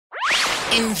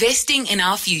Investing in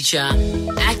our future.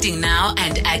 Acting now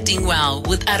and acting well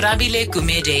with Arabile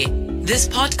Gumede. This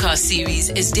podcast series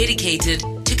is dedicated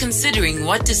to considering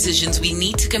what decisions we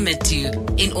need to commit to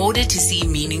in order to see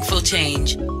meaningful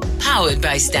change. Powered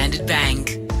by Standard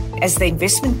Bank. As the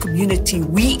investment community,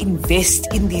 we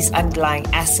invest in these underlying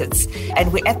assets.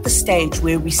 And we're at the stage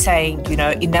where we're saying,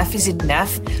 enough is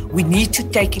enough. We need to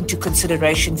take into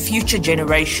consideration future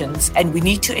generations, and we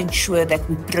need to ensure that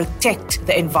we protect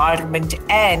the environment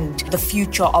and the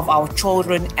future of our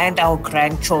children and our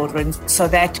grandchildren so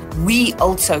that we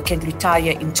also can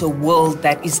retire into a world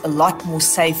that is a lot more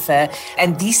safer.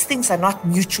 And these things are not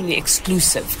mutually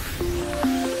exclusive.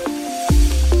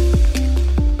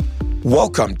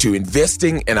 Welcome to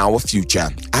Investing in Our Future,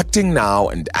 Acting Now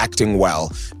and Acting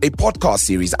Well, a podcast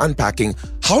series unpacking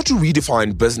how to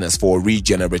redefine business for a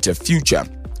regenerative future.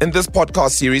 In this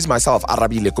podcast series, myself,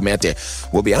 Arabile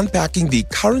Gumede, will be unpacking the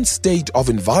current state of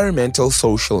environmental,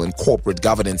 social, and corporate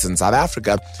governance in South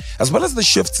Africa, as well as the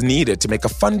shifts needed to make a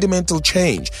fundamental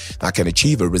change that can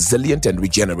achieve a resilient and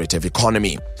regenerative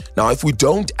economy. Now, if we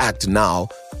don't act now,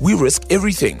 we risk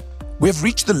everything. We have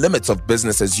reached the limits of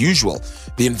business as usual.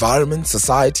 The environment,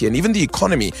 society, and even the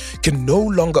economy can no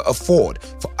longer afford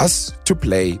for us to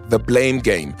play the blame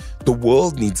game. The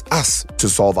world needs us to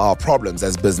solve our problems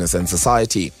as business and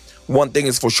society. One thing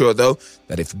is for sure, though,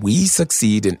 that if we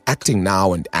succeed in acting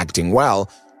now and acting well,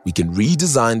 we can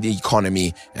redesign the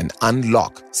economy and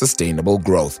unlock sustainable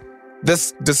growth.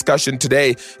 This discussion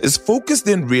today is focused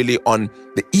in really on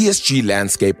the ESG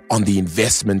landscape, on the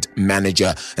investment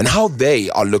manager and how they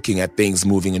are looking at things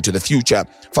moving into the future.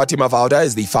 Fatima Vauda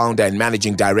is the founder and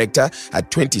managing director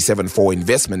at 274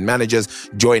 Investment Managers,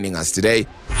 joining us today.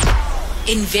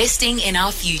 Investing in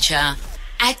our future.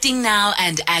 Acting now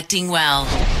and acting well.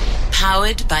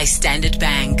 Powered by Standard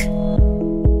Bank.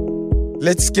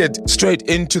 Let's get straight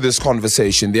into this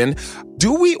conversation then.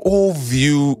 Do we all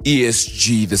view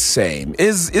ESG the same?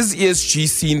 Is ESG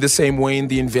seen the same way in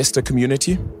the investor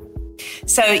community?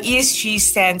 So ESG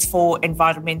stands for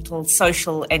environmental,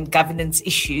 social, and governance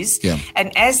issues. Yeah.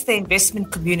 And as the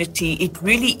investment community, it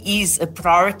really is a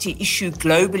priority issue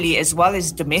globally as well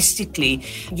as domestically.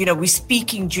 We're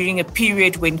speaking during a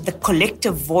period when the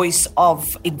collective voice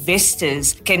of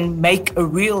investors can make a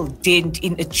real dent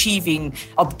in achieving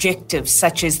objectives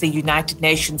such as the United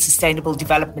Nations Sustainable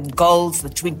Development Goals, the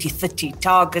 2030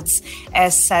 targets.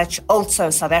 As such,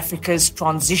 also South Africa's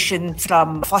transition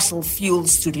from fossil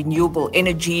fuels to renewable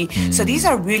energy. So these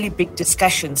are really big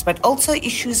discussions, but also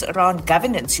issues around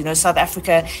governance. South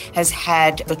Africa has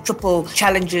had the triple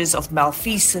challenges of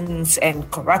malfeasance and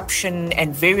corruption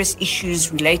and various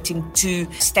issues relating to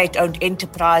state-owned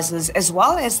enterprises as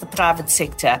well as the private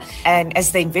sector. And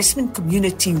as the investment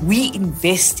community, we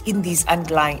invest in these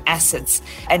underlying assets.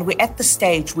 And we're at the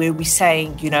stage where we're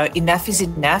saying, enough is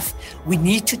enough. We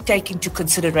need to take into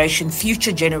consideration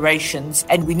future generations,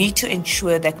 and we need to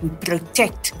ensure that we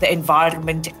protect the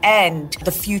environment and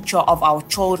the future of our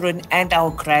children and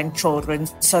our grandchildren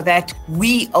so that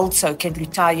we also can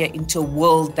retire into a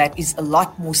world that is a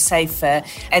lot more safer.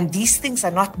 And these things are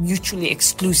not mutually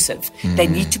exclusive. They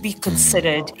need to be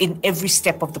considered in every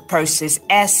step of the process.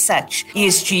 As such,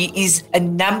 ESG is a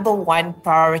number one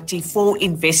priority for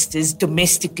investors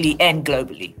domestically and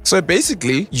globally. So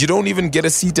basically, you don't even get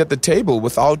a seat at the table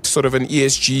without sort of an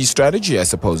ESG strategy, I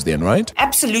suppose then, right?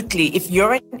 Absolutely. If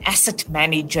you're an asset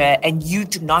manager and you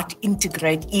do not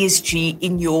integrate ESG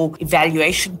in your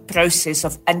evaluation process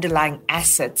of underlying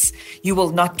assets, you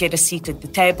will not get a seat at the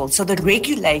table. So the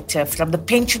regulator, from the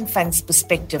pension funds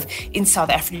perspective in South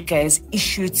Africa, has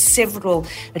issued several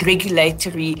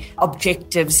regulatory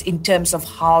objectives in terms of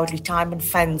how retirement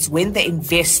funds, when they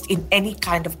invest in any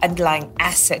kind of underlying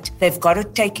asset, they've got to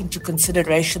take into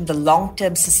consideration the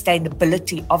long-term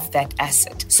sustainability of that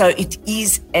asset. So it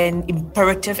is an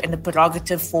imperative and a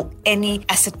prerogative for any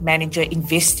asset manager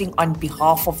investing on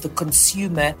behalf of the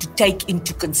consumer to take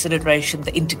into consideration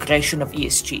the integration of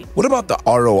ESG. What about the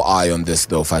ROI on this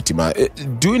though, Fatima?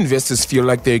 Do investors feel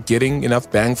like they're getting enough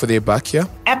bang for their buck here?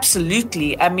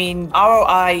 Absolutely. I mean,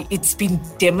 ROI, it's been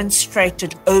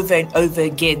demonstrated over and over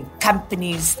again.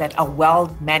 Companies that are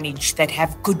well managed, that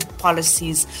have good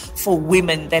policies for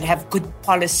women, that have good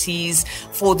policies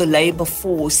for the labor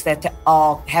force, that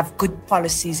have good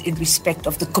policies in respect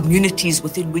of the communities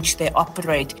within which they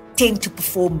operate, tend to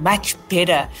perform much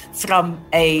better from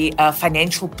a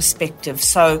financial perspective.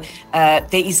 So there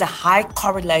is a high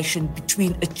correlation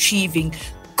between achieving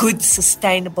good,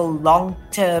 sustainable,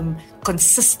 long-term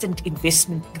consistent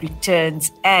investment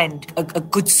returns and a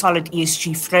good solid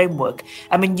ESG framework.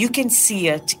 I mean, you can see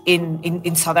it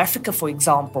in South Africa, for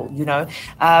example.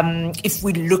 If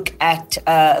we look at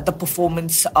the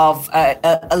performance of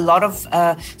a lot of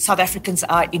South Africans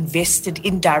are invested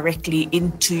indirectly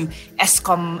into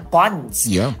Eskom bonds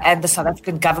and the South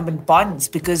African government bonds,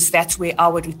 because that's where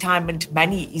our retirement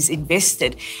money is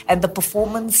invested. And the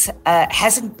performance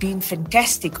hasn't been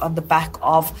fantastic on the back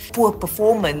of poor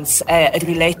performance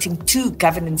relating to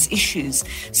governance issues.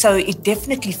 So it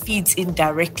definitely feeds in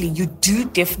directly. You do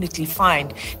definitely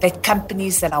find that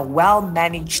companies that are well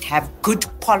managed have good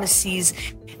policies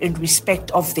in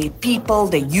respect of their people,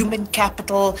 their human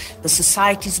capital, the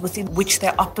societies within which they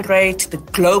operate, the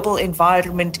global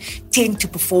environment, tend to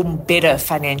perform better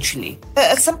financially.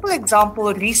 A simple example,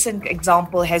 a recent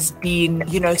example has been,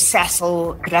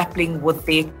 Sasol grappling with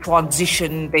their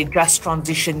just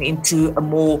transition into a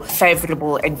more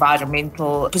favorable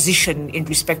environmental position in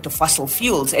respect of fossil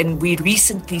fuels. And we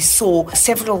recently saw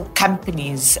several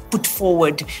companies put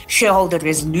forward shareholder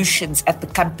resolutions at the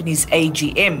company's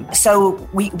AGM. So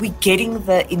we're getting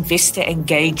the investor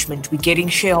engagement, we're getting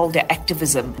shareholder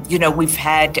activism. We've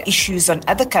had issues on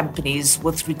other companies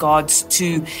with regards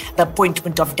to the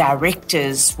appointment of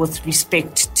directors with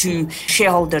respect to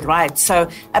shareholder rights. So,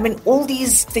 all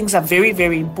these things are very,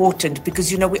 very important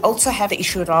because, we also had the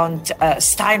issue around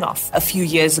Steinhoff a few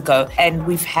years ago, and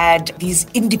we've had these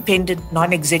independent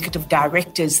non-executive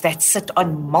directors that sit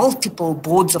on multiple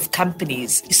boards of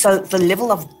companies. So the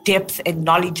level of depth and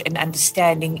knowledge and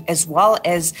understanding, as well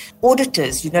as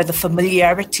auditors, the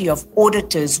familiarity of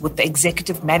auditors with the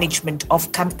executive management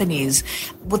of companies.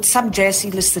 With some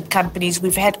JSE listed companies,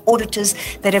 we've had auditors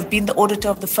that have been the auditor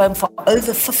of the firm for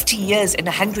over 50 years and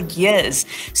 100 years.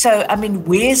 So,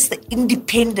 where's the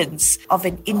independence of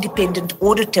an independent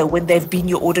auditor when they've been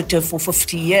your auditor for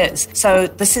 50 years? So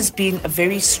this has been a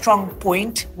very strong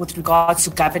point with regards to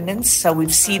governance. So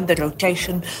we've seen the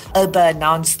rotation. OBA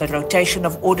announced the rotation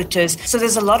of auditors. So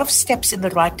there's a lot of steps in the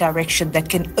right direction that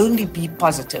can only be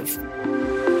positive.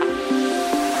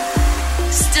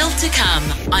 Still to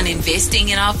come on Investing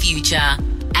in Our Future,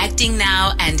 Acting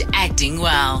Now and Acting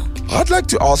Well. I'd like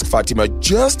to ask Fatima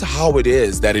just how it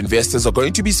is that investors are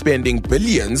going to be spending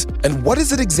billions, and what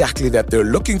is it exactly that they're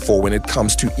looking for when it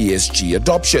comes to ESG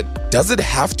adoption? Does it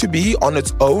have to be on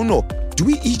its own, or do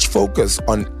we each focus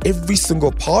on every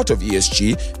single part of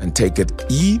ESG and take it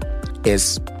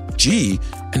ESG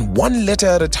and one letter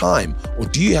at a time, or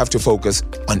do you have to focus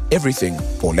on everything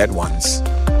all at once?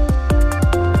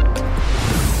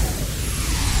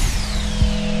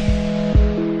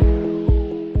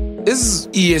 Is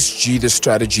ESG the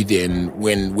strategy then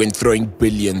when throwing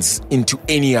billions into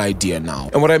any idea now?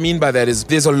 And what I mean by that is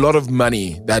there's a lot of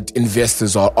money that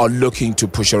investors are looking to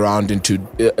push around into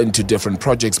different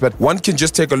projects. But one can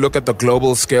just take a look at the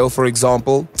global scale, for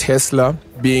example, Tesla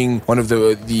being one of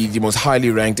the most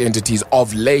highly ranked entities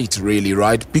of late, really,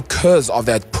 right? Because of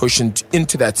that push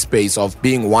into that space of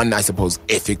being one, I suppose,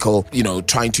 ethical,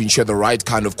 trying to ensure the right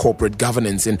kind of corporate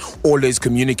governance and always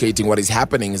communicating what is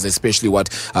happening, is especially what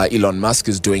Elon Musk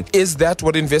is doing. Is that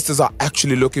what investors are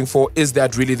actually looking for? Is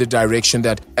that really the direction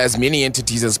that as many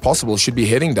entities as possible should be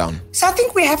heading down? So I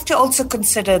think we have to also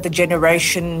consider the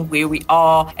generation where we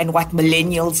are and what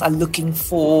millennials are looking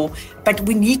for. But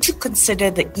we need to consider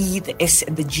the E, the S,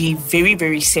 and the G very,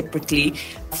 very separately.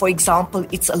 For example,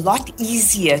 it's a lot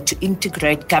easier to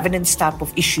integrate governance type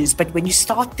of issues. But when you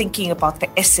start thinking about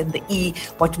the S and the E,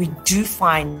 what we do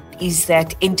find is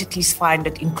that entities find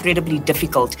it incredibly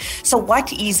difficult. So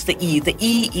what is the E? The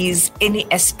E is any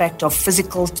aspect of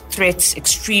physical threats,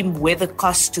 extreme weather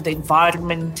costs to the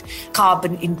environment,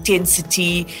 carbon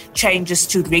intensity, changes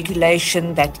to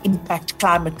regulation that impact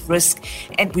climate risk.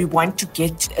 And we want to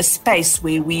get a space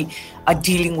where we are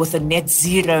dealing with a net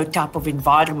zero type of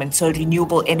environment. So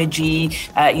renewable energy,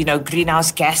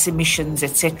 greenhouse gas emissions,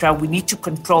 etc. We need to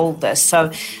control this.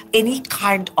 So any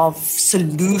kind of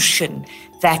solution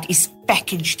that is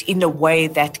packaged in a way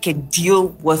that can deal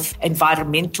with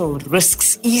environmental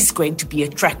risks is going to be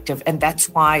attractive. And that's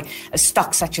why a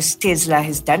stock such as Tesla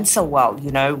has done so well.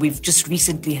 We've just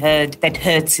recently heard that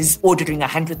Hertz is ordering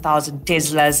 100,000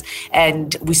 Teslas,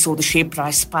 and we saw the share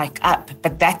price spike up.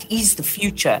 But that is the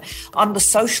future. On the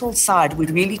social side,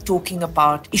 we're really talking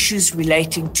about issues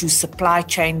relating to supply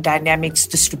chain dynamics,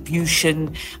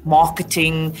 distribution,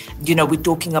 marketing. We're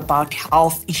talking about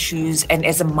health issues. And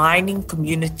as a mining community,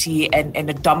 community and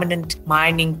a dominant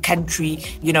mining country,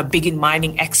 big in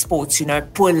mining exports,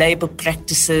 poor labor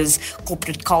practices,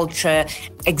 corporate culture,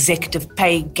 executive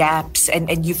pay gaps.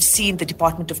 And you've seen the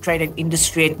Department of Trade and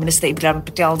Industry and Minister Ibrahim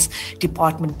Patel's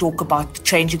department talk about the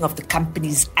changing of the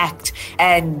Companies Act.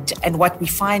 And what we're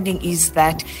finding is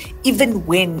that even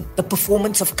when the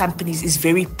performance of companies is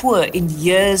very poor, in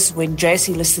years when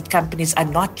JSE listed companies are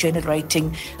not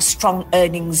generating strong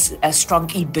earnings, strong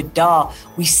EBITDA,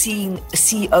 we're seeing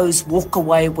CEOs walk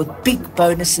away with big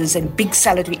bonuses and big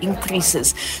salary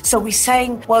increases. So we're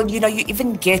saying, well, you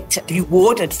even get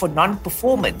rewarded for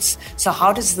non-performance. So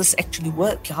how does this actually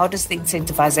work? How does the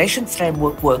incentivization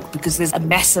framework work? Because there's a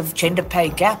massive gender pay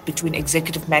gap between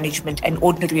executive management and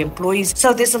ordinary employees.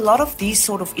 So there's a lot of these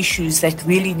sort of issues that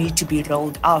really need to be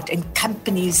rolled out, and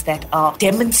companies that are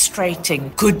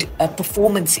demonstrating good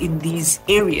performance in these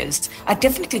areas are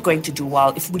definitely going to do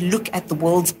well. If we look at the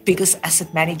world's biggest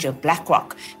asset manager,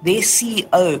 BlackRock, their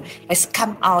CEO has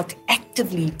come out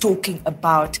actively talking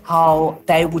about how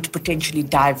they would potentially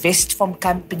divest from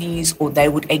companies or they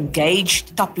would engage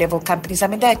top-level companies. I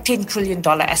mean, they're a $10 trillion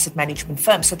asset management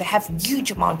firm, so they have a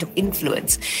huge amount of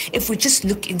influence. If we just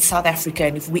look in South Africa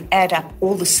and if we add up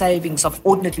all the savings of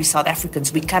ordinary South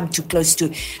Africans, we come to close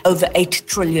to over 8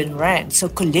 trillion rand. So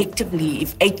collectively,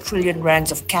 if 8 trillion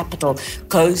rands of capital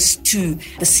goes to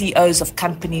the CEOs of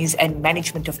companies and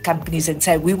management of companies and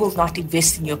say, we will not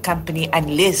invest in your company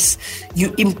unless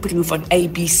you improve on A,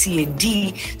 B, C, and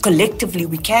D, collectively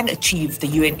we can achieve the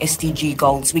UN SDG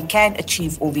goals. We can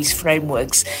achieve all these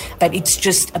frameworks, but it's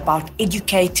just about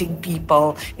educating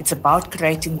people. It's about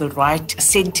creating the right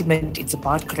sentiment. It's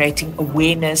about creating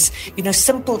awareness.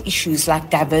 Simple issues like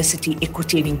diversity,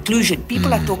 equity, and inclusion.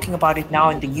 People are talking about it now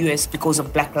in the US because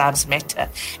of Black Lives Matter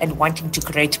and wanting to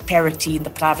create parity in the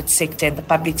private sector and the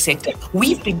public sector.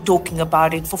 We've been talking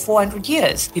about it for 400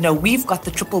 years. We've got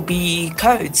the BBBE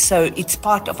codes, so it's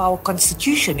part of our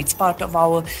constitution. It's part of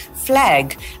our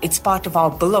flag. It's part of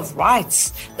our Bill of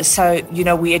Rights. So,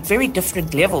 we're at very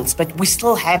different levels, but we're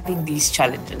still having these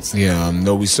challenges. Yeah,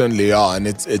 no, we certainly are. And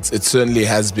it certainly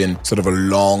has been sort of a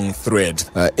long thread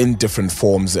in different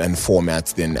forms and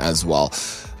formats then as well.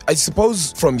 I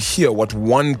suppose from here, what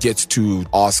one gets to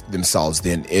ask themselves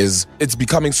then is, it's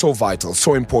becoming so vital,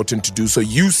 so important to do. So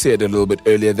you said a little bit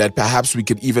earlier that perhaps we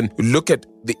could even look at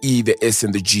the E, the S,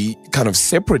 and the G kind of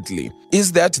separately.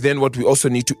 Is that then what we also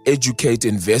need to educate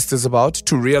investors about,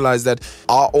 to realize that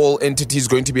are all entities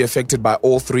going to be affected by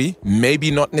all three?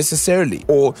 Maybe not necessarily.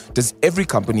 Or does every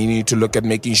company need to look at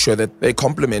making sure that they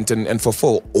complement and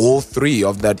fulfill all three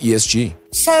of that ESG?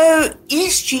 So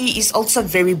ESG is also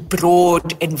very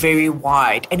broad and very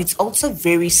wide, and it's also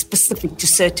very specific to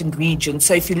certain regions.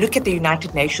 So if you look at the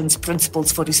United Nations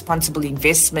Principles for Responsible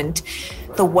Investment,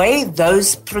 the way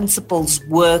those principles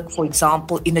work, for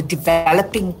example, in a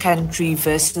developing country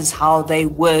versus how they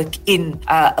work in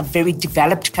a very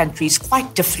developed country is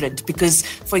quite different. Because,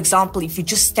 for example, if you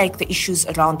just take the issues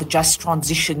around the just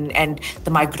transition and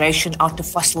the migration out of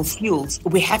fossil fuels,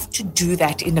 we have to do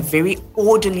that in a very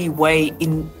orderly way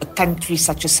in a country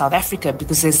such as South Africa,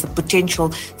 because there's the potential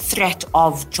threat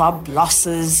of job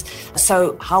losses.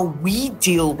 So how we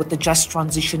deal with the just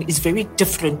transition is very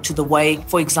different to the way,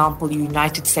 for example, the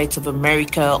United States of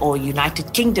America or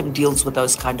United Kingdom deals with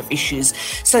those kind of issues.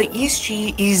 So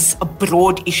ESG is a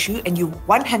broad issue, and you're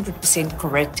 100%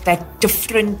 correct that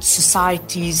different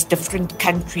societies, different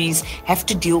countries have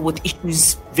to deal with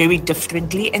issues very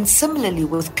differently. And similarly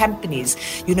with companies,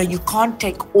 you can't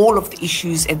take all of the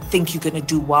issues and think you're going to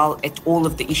do well at all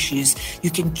of the issues.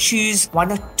 You can choose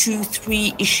 1 or 2,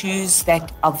 3 issues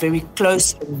that are very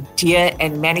close and dear,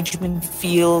 and management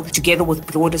feel together with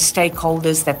broader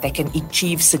stakeholders that they can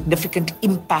achieve significant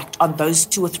impact on those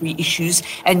 2 or 3 issues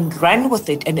and run with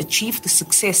it and achieve the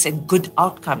success and good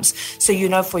outcomes. So,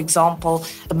 for example,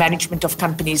 the management of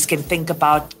companies can think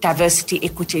about diversity,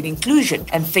 equity, and inclusion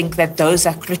and think that those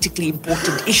are critically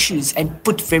important issues and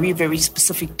put very, very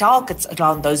specific targets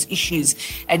around those issues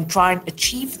and try and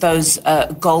achieve those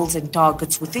goals and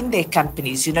targets within their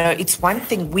companies. It's one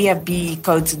thing, we have BE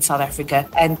codes in South Africa,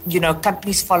 and,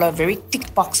 companies follow a very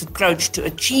tick box approach to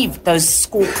achieve those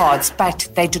scorecards, but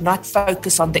they do not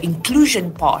focus on the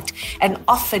inclusion part. And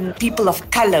often people of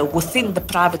color within the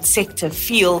private sector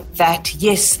feel that,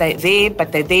 yes, they're there,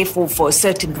 but they're there for a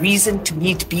certain reason to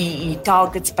meet BE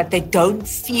targets, but they don't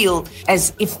feel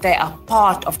as if they are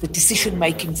part of the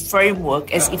decision-making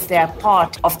framework, as if they are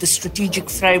part of the strategic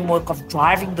framework of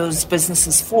driving those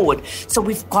businesses forward. So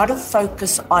we've got to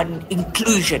focus on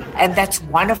inclusion, and that's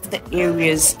one of the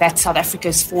areas that South Africa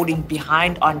is falling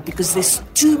behind on, because there's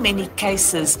too many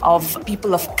cases of of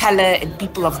people of color and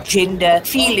people of gender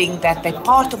feeling that they're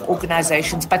part of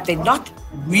organizations, but they're not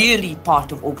really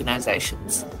part of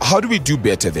organizations. How do we do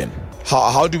better then?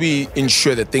 How do we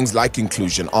ensure that things like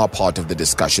inclusion are part of the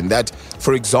discussion? That,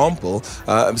 for example,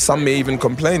 some may even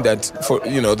complain that,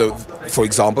 for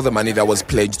example, the money that was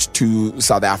pledged to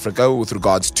South Africa with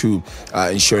regards to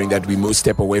ensuring that we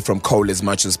step away from coal as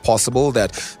much as possible,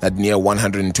 that near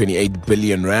 128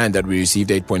 billion rand that we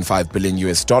received, $8.5 billion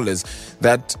US,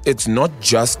 that it's not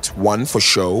just one, for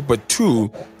show, but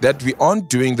two, that we aren't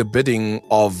doing the bidding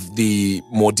of the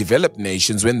more developed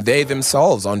nations when they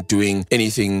themselves aren't doing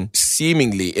anything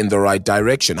seemingly in the right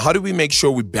direction. How do we make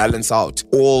sure we balance out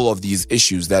all of these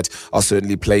issues that are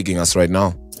certainly plaguing us right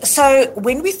now? So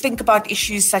when we think about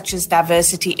issues such as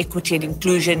diversity, equity and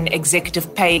inclusion,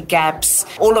 executive pay gaps,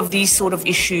 all of these sort of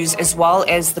issues, as well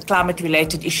as the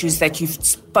climate-related issues that you've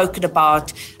spoken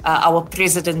about, our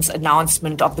president's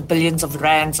announcement of the billions of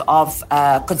rands of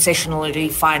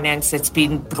concessionary finance that's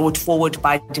been brought forward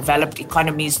by developed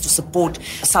economies to support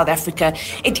South Africa,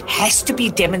 it has to be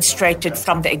demonstrated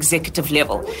from the executive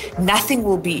level. Nothing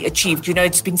will be achieved.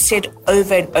 It's been said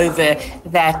over and over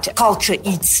that culture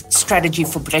eats strategy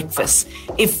for breakfast.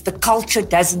 If the culture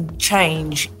doesn't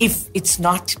change, if it's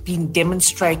not being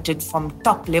demonstrated from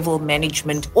top level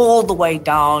management all the way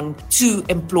down to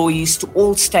employees, to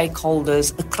all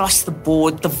stakeholders across the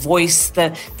board, the voice, the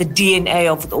DNA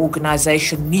of the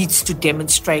organization needs to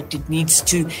demonstrate it, needs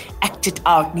to act it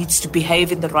out, needs to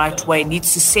behave in the right way,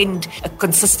 needs to send a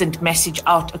consistent message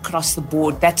out across the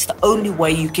board. That's the only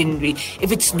way you can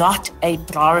if it's not a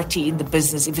priority in the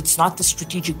business, if it's not the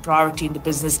strategic priority in the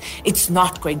business, it's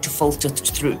not going to filter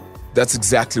through. That's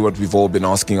exactly what we've all been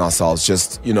asking ourselves.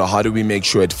 Just, how do we make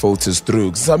sure it filters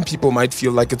through? Some people might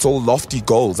feel like it's all lofty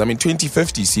goals. I mean,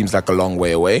 2050 seems like a long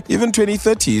way away. Even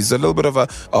 2030 is a little bit of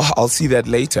I'll see that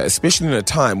later, especially in a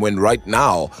time when right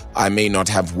now I may not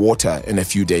have water in a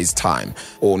few days' time,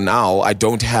 or now I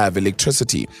don't have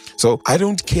electricity. So I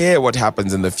don't care what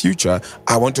happens in the future.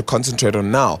 I want to concentrate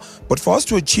on now. But for us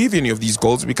to achieve any of these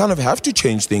goals, we kind of have to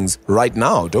change things right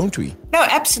now, don't we? No,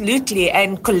 absolutely.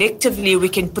 And collectively, we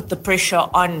can put the pressure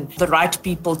on the right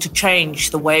people to change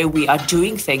the way we are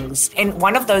doing things. And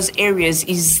one of those areas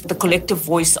is the collective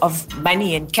voice of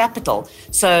money and capital.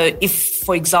 So if,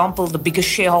 for example, the biggest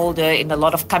shareholder in a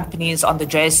lot of companies on the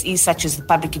JSE, such as the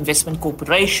Public Investment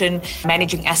Corporation,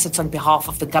 managing assets on behalf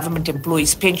of the Government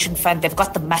Employees Pension Fund, they've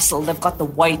got the muscle, they've got the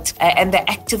weight, and they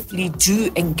actively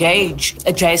do engage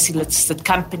JSE-listed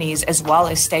companies as well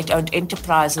as state-owned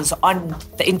enterprises on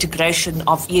the integration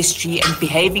of ESG and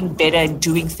behaving better and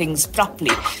doing things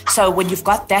properly. So when you've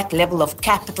got that level of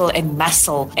capital and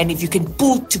muscle, and if you can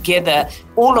pull together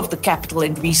all of the capital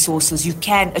and resources, you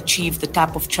can achieve the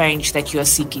type of change that you are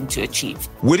seeking to achieve.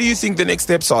 Where do you think the next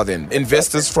steps are then?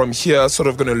 Investors from here sort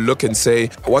of going to look and say,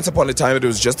 once upon a time it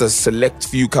was just a select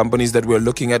few companies that we're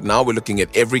looking at. Now we're looking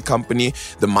at every company.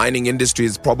 The mining industry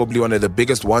is probably one of the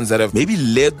biggest ones that have maybe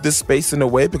led this space in a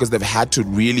way because they've had to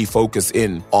really focus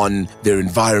in on their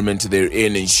environment they're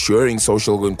in, ensuring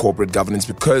social and corporate governance,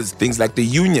 because things like the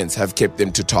unions have kept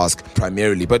them to task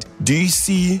primarily. But do you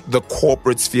see the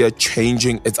corporate sphere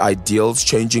changing its ideals,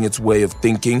 changing its way of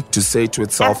thinking to say to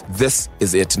itself, this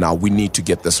is it now, we need to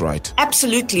get this right?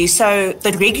 Absolutely. So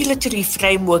the regulatory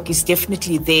framework is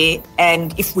definitely there.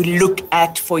 And if we look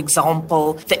at, for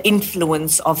example, the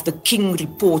influence of the King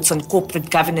reports on corporate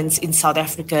governance in South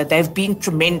Africa, they've been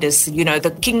tremendous.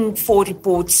 The King 4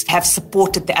 reports have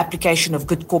supported the application of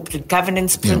good corporate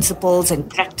governance principles and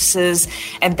practices,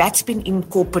 and that's been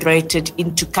incorporated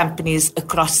into companies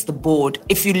across the board.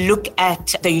 If you look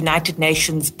at the United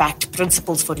Nations-backed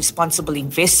Principles for Responsible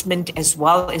Investment, as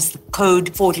well as the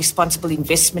Code for Responsible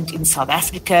Investment in South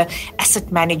Africa,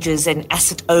 asset managers and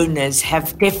asset owners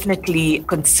have definitely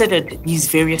considered these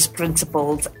various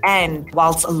principles, and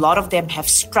whilst a lot of them have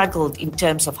struggled in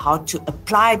terms of how to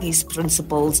apply these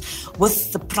principles,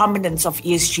 with the prominence of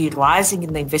ESG rising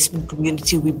in the investment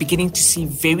community, we're beginning to see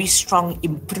very strong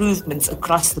improvements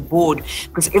across the board,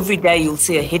 because every day you'll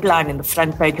see a headline in the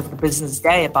front page of the Business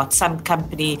Day about some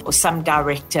company or some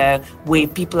director where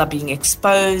people are being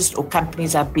exposed or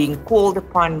companies are being called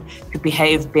upon to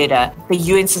behave better. The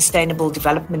UN Sustainable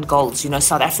Development Goals,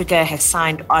 South Africa has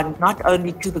signed on not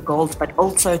only to the goals but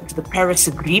also to the Paris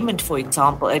Agreement, for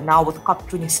example, and now with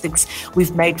COP26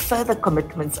 we've made further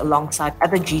commitments alongside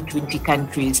other G20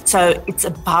 countries. So it's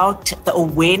about the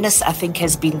awareness, I think,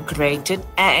 has been created,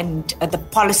 and the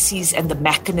policies and the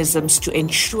mechanisms to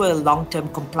ensure long-term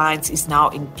compliance is now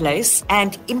in place,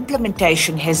 and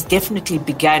implementation has definitely definitely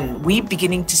begun. We're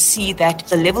beginning to see that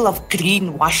the level of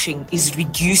greenwashing is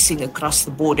reducing across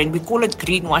the board. And we call it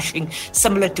greenwashing,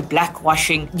 similar to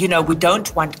blackwashing. We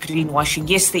don't want greenwashing.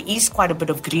 Yes, there is quite a bit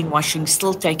of greenwashing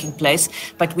still taking place,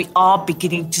 but we are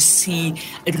beginning to see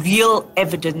real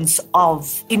evidence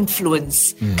of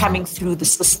influence coming through the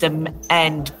system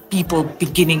and people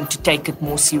beginning to take it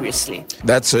more seriously.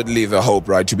 That's certainly the hope,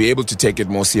 right? To be able to take it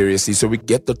more seriously so we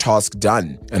get the task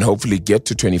done and hopefully get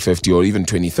to 2050 or even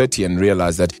 2030 and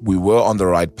realize that we were on the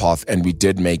right path and we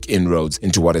did make inroads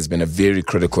into what has been a very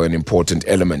critical and important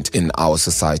element in our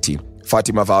society.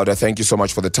 Fatima Vauda, thank you so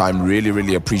much for the time. Really,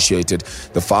 really appreciate it.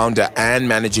 The founder and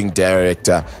managing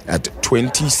director at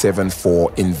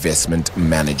 274 Investment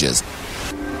Managers.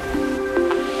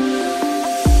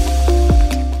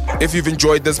 If you've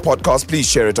enjoyed this podcast, please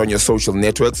share it on your social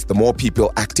networks. The more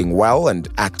people acting well and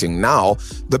acting now,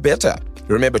 the better.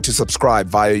 Remember to subscribe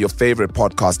via your favorite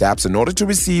podcast apps in order to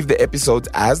receive the episodes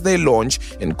as they launch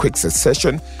in quick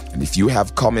succession. And if you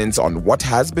have comments on what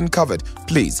has been covered,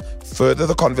 please further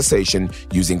the conversation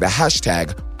using the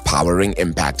hashtag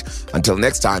 #PoweringImpact. Until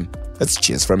next time, it's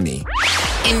cheers from me.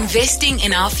 Investing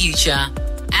in our future.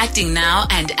 Acting now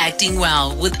and acting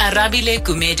well with Arabile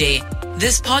Gumede.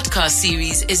 This podcast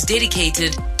series is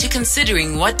dedicated to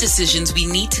considering what decisions we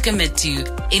need to commit to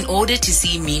in order to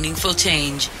see meaningful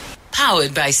change.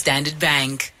 Powered by Standard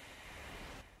Bank.